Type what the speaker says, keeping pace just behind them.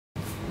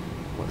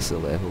What's the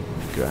level?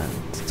 Grand.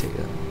 Take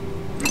that.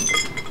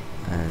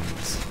 And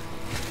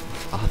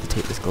I'll have to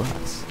take this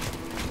glass.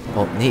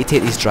 Oh, need to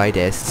take these dried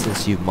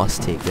essences. You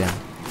must take them.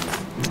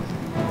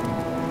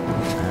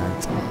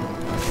 And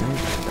I think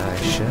I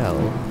shall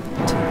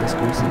take this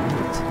ghostly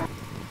wood.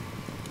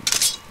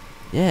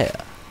 Yeah.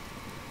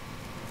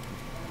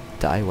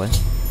 Did I win?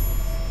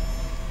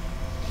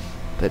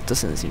 But it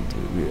doesn't seem to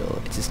be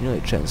real. It is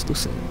nearly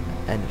translucent,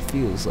 and it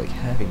feels like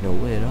having no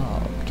weight at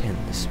all. Can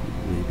this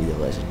really be the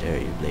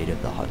legendary Blade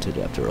of the Hunted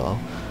after all?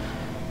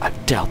 I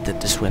doubt that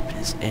this weapon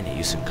is any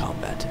use in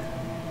combat.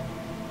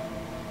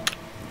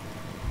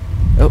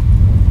 Oh,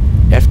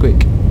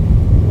 earthquake.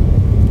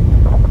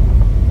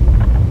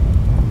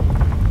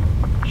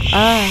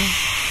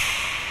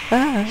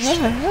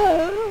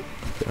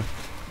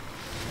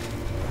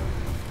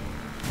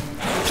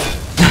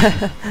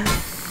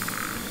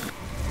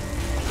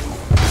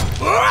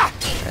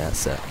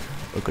 That's it.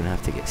 We're gonna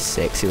have to get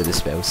sexy with the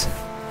spells.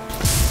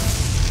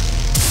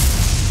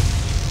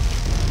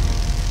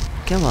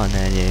 Come on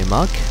then, you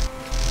mug.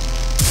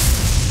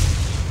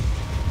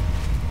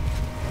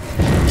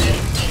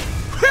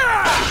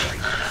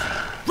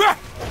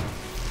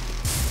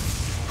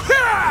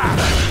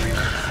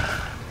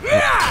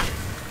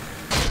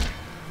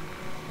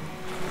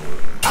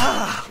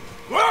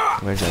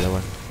 Where's the other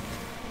one?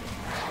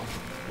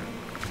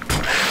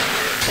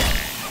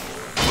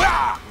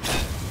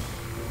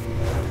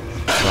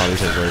 Wow,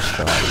 these are very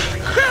strong.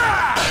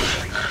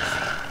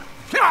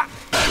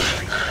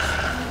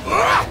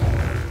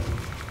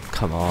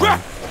 Come on.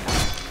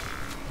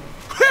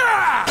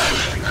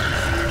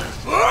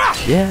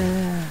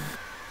 Yeah!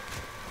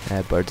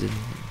 Burden.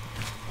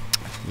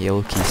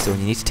 Yellow keystone.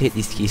 You need to take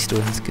these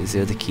keystones because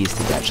they're the keys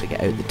to actually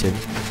get out the tomb.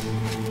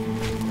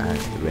 And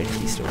the red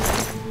keystone.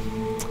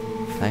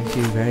 Thank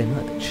you very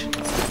much.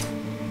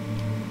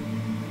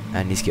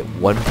 And need to get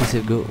one piece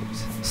of gold.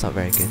 It's not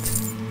very good.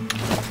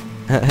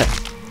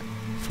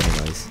 Funny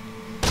noise.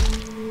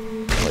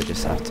 I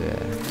just have to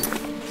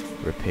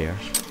repair.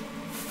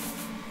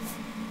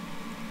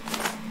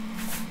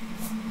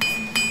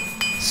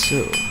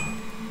 So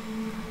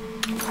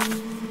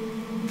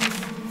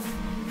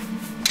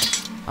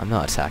I'm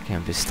not attacking,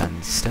 I'm just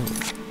standing still.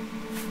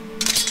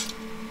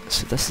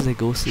 So this is a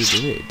ghostly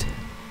blade.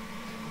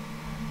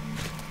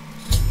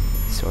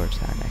 Sword,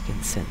 and I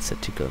can sense a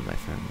tickle in my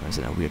fingers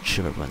and a weird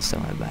shiver runs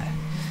down my back,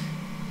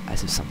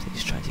 as if something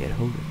is trying to get a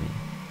hold of me.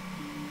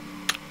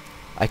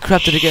 I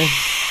crapped it again!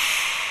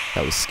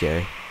 That was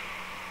scary.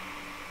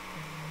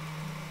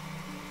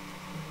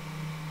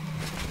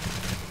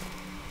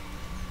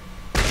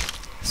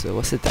 So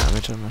what's the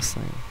damage on this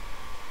thing?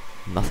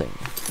 Nothing.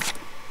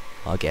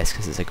 I'll guess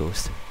because it's a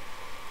ghost.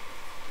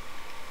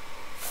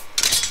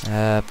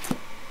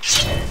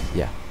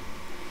 Yeah.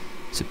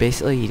 So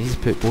basically you need to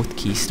put both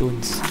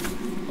keystones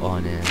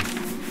on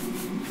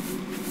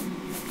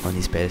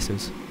these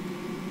pedestals.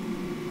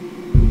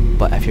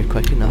 But if you're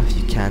quick enough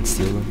you can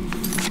steal them.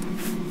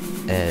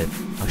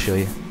 I'll show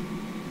you.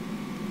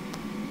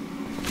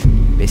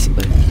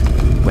 Basically,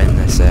 when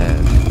this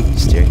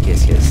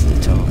staircase gets to the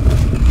top,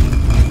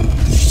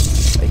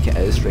 like it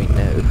is right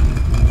now,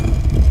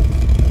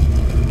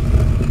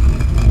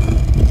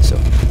 so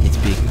you need to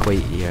be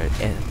quite, your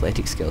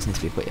athletic skills need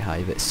to be quite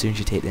high, but as soon as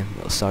you take them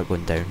it'll start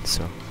going down,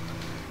 so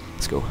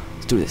let's go,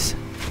 let's do this.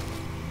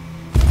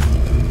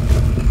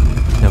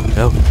 No,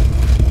 no,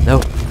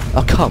 no,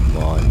 oh come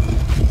on,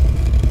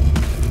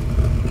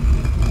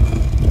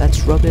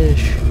 that's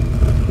rubbish.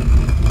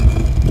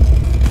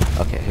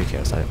 Okay, who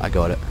cares, I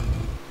got it.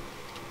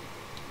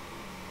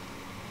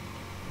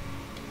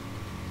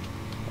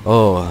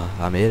 Oh,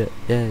 I made it,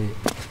 yay.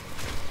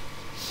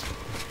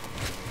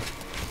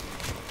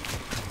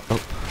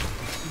 Oh,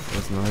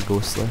 there's another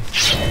ghost left.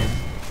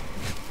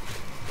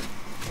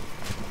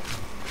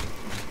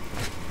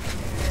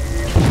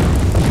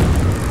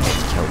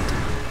 Killed.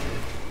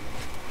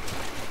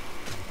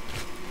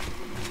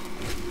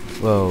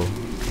 Whoa.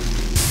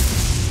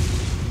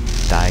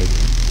 Died.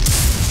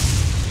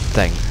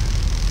 Thing.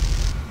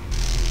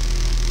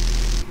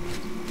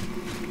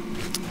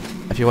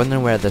 If you're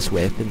wondering where this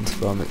weapon's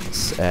from,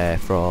 it's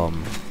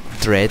from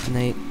Dread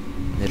Knight,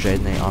 the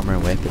Dread Knight armor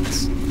and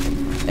weapons.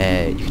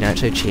 You can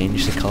actually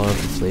change the colour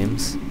of the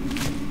flames.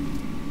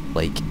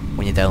 Like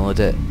when you download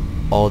it,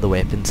 all the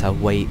weapons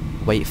have white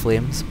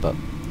flames, but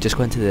just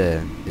go into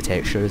the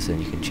textures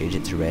and you can change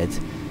it to red,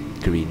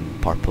 green,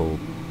 purple,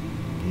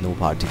 no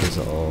particles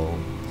at all,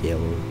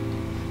 yellow,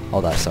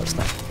 all that sort of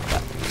stuff.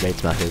 But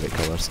red's my favourite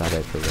colour, so I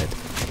went for red,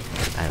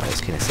 and it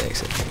was kind of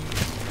sexy.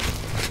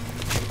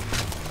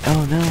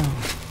 Oh no!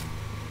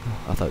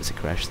 Oh, I thought it was a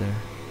crash there.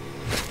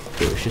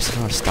 It was just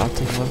another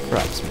starting one for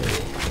us,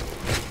 maybe.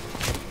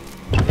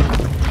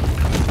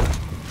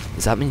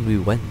 Does that mean we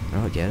win? I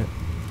don't get it.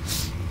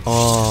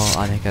 Oh,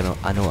 I think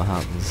I know what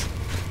happens.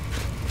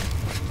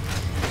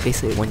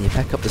 Basically, when you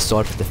pick up the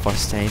sword for the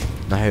first time,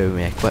 now how when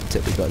we equipped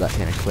it, we got that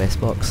kind of quest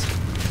box.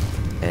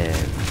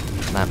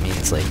 That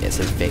means like it's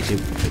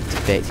affected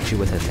you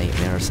with a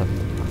nightmare or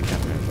something. I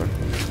can't remember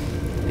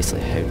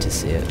basically how to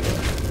say it. But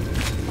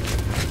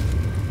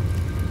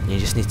You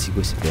just need to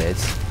go to bed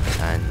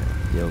and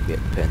you'll get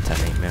put into a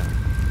nightmare.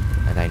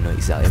 And I know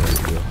exactly where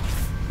to go.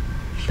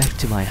 Back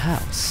to my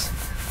house.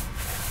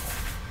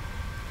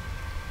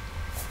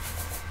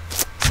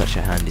 Such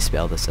a handy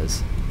spell this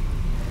is.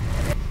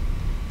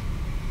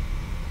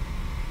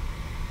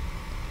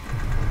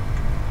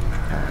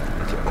 Let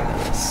me get rid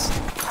of this.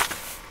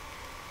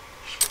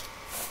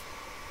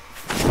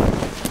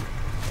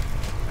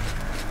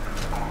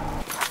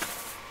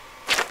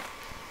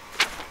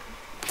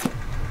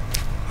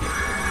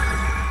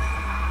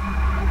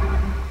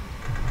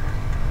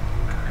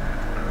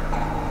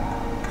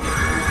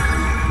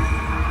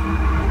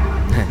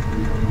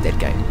 Dead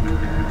guy.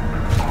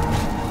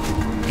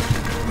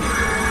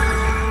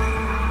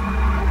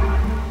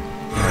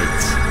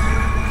 Right.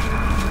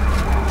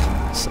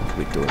 So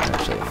we don't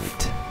actually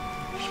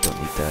don't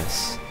need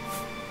this.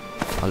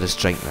 I'll just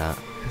drink that.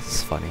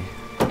 It's funny.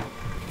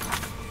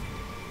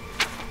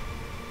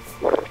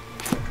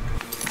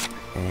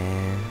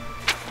 And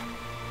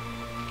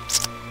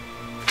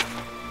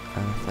I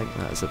think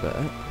that's about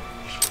it.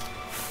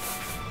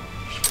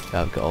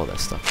 Yeah, I've got all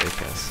this stuff, I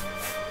guess.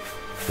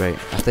 Right,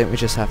 I think we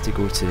just have to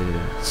go to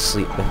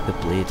sleep with the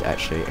blade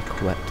actually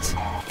equipped.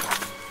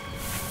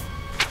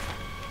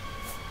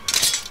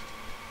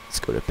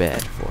 Let's go to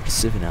bed for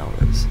 7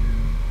 hours.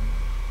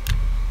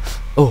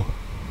 Oh,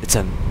 it's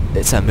a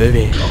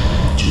movie.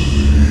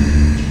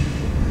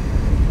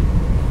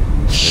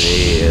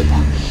 Sleep.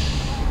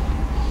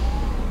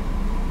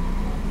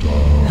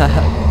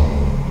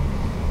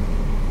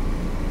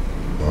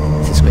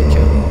 This is quite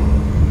cool.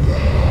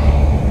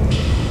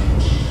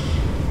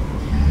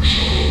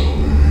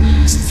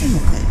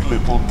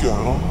 Little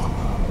girl,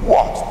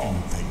 what do you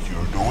think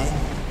you're doing?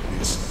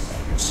 This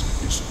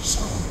is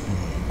so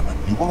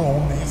big. You will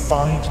only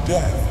find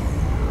death.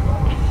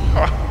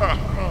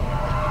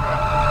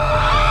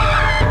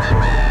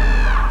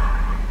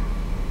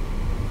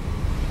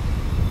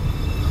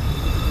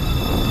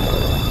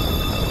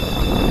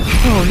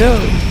 Oh no!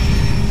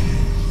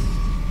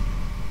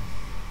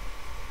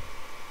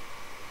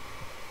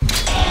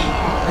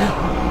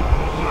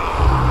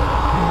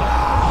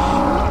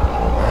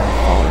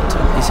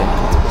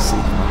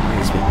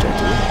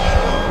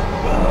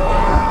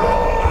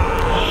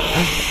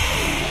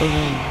 Oh no.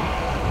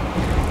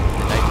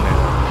 The nightmare.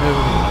 No.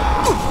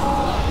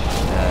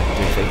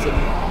 Do we fix it? I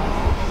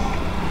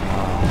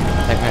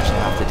think we actually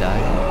have to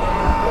die.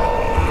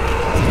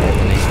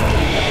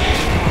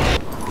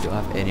 We don't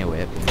have any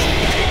weapons.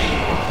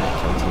 Can't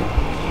kill you.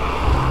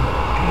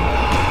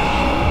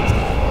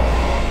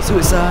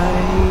 Suicide!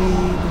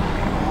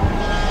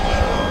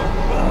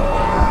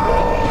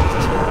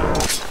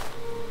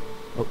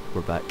 Oh,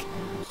 we're back.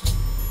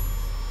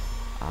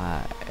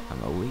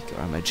 I'm awake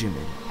or am I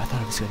dreaming? I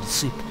thought I was going to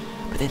sleep,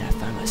 but then I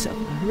found myself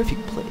in a horrific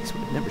place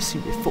where I've never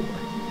seen before.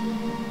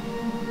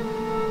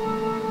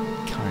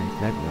 Carrying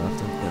Magma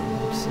left on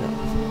himself.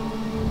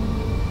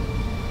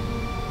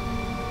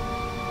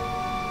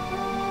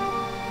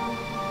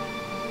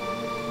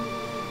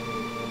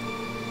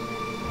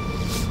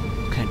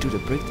 What can I do to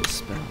break this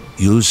spell?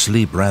 You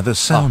sleep rather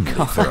soundly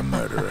Oh, for a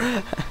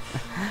murderer.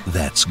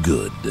 That's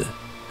good.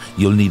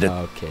 You'll need a...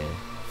 Okay.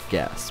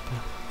 Gasp.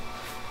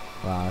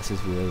 Wow, this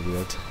is really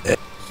weird.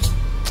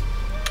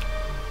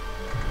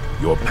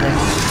 Your plan.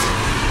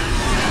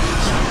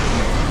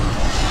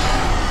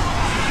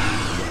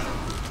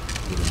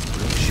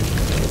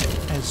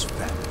 As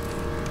family.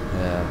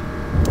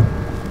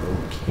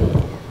 Okay.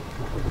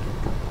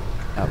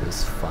 That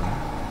was fun.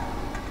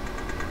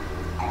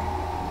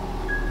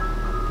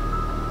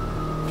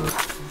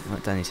 What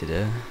do I need to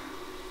do?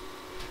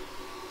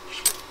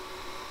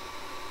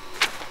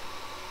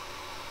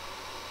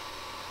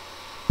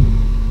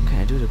 Can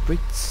I do the break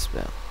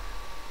spell?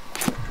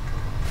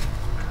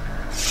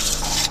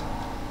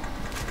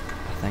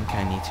 I think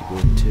I need to go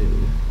to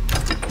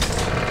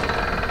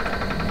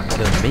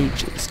the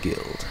Mages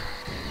Guild.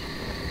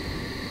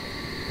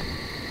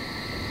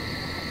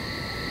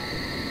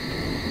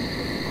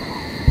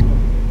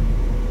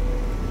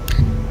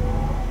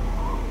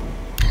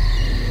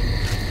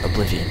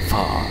 Oblivion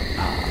Fog.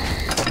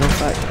 No, in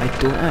fact, I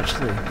don't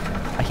actually.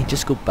 I can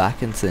just go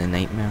back into the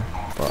nightmare,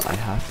 but I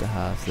have to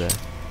have the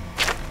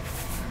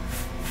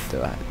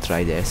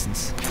dried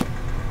essence.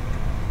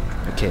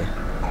 Okay.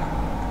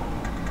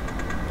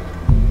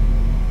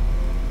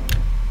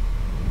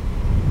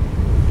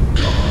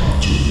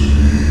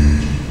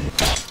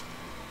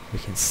 We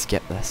can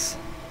skip this.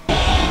 Right.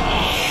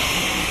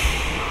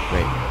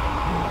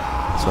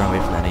 Let's run away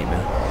from that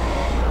nightmare.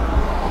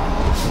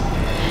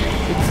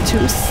 It's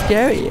too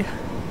scary.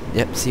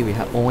 Yep, see we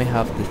only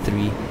have the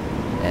 3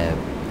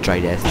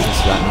 dried essences,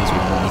 so that means we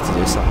will need to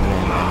do something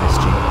in this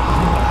stream.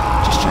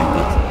 Just try and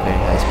get very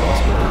high as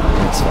possible.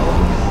 Let's follow.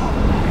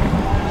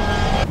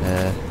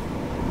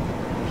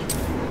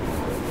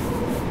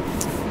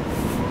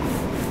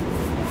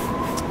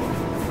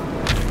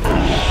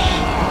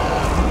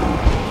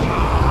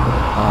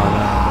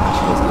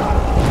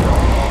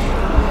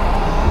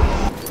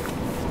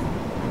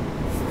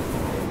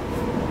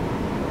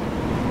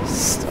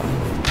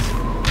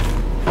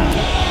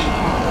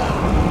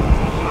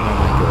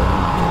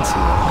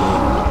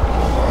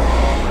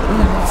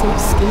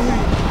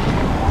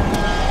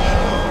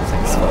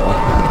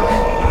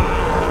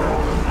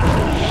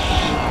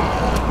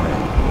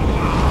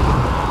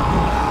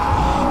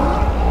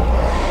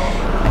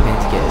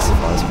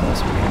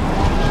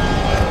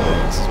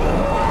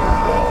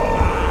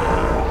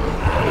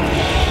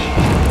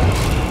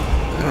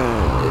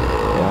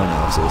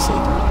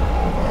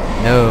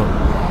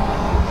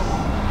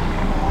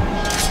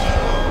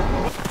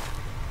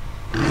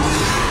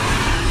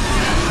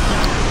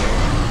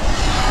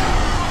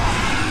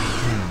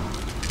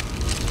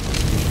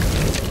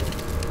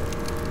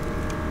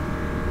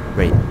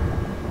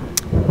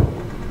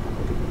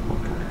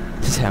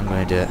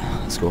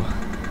 Let's go.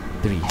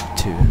 3,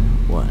 2,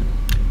 1.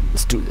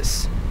 Let's do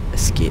this.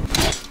 Escape.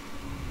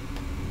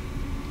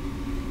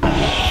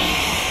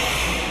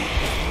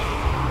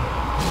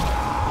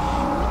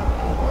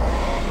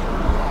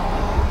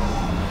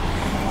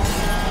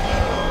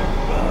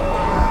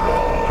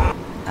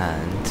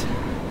 And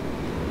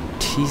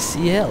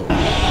TCL.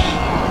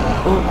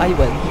 Oh, I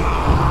win.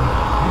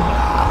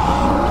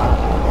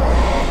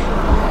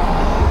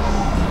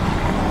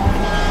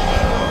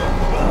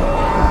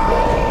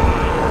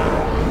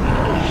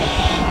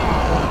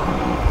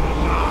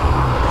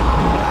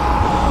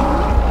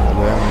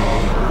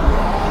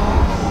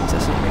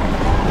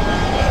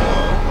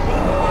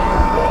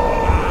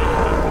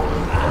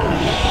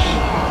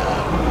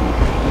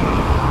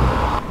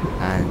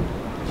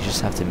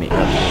 Have to make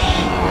up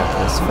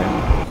this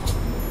fountain.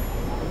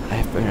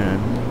 I found an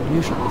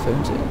unusual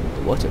fountain.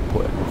 The water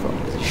pouring from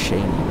it is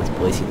shiny with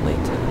blazing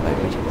light and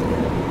vibrating with it.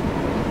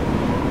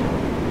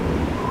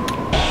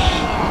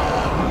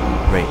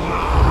 Right.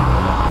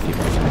 A few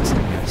more things in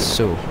here.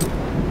 So,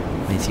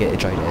 I need to get the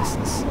dried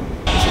essence.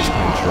 It's just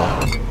going to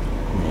drop.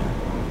 Yeah.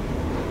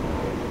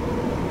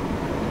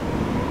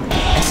 The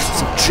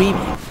essence of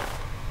dreaming.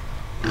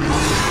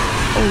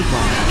 Oh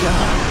my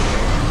god.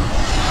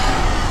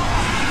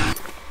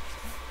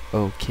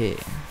 Okay,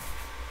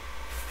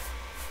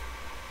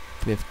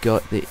 we've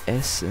got the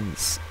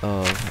essence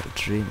of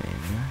dreaming.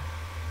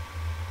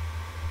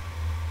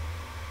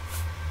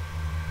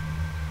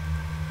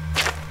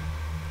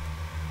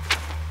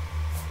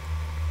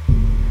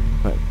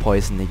 Right,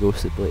 poison the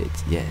ghostly blade,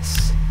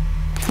 yes.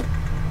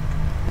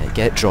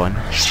 Get it drawn.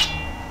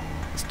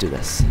 Let's do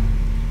this.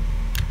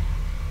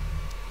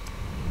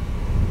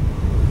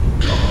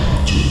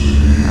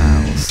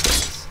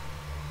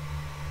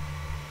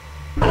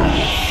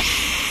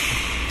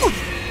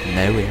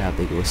 Now we have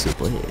the ghostly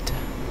blade.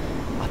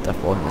 After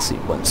falling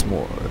asleep once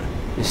more,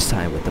 this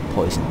time with the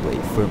poison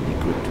blade firmly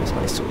gripped with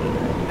my sword in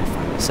hand, I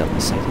find myself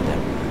beside it there.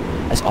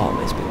 As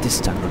always, but this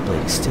time the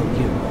blade is still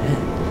near my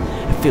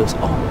hand. It feels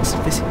almost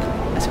physical,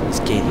 as if it was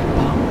gaining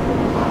power.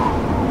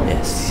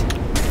 Yes,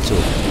 so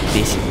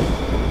basically,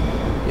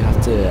 you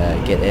have to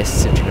get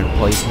essence to turn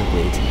poison the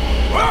blade,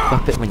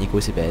 whip it when you go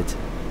to bed,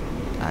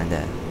 and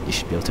you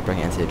should be able to bring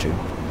it into the dream.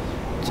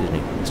 To the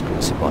nucleus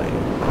ghostly body,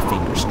 my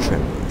fingers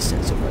tremble with a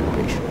sense of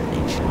vibration and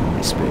ancient in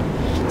my spirit.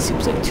 It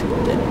seems like two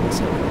old enemies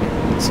have met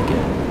once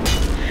again.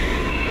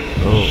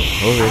 Oh,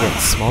 they're getting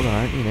smaller,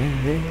 aren't you now?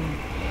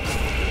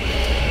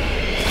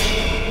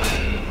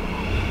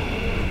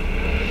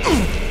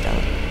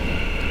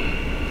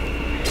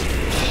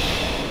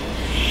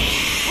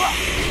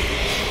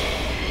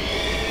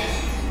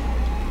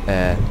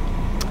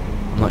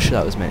 I'm not sure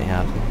that was meant to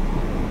happen.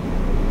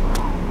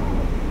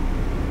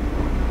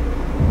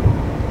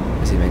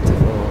 Was he meant to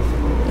fall off?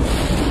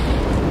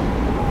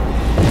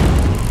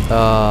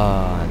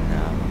 Ah.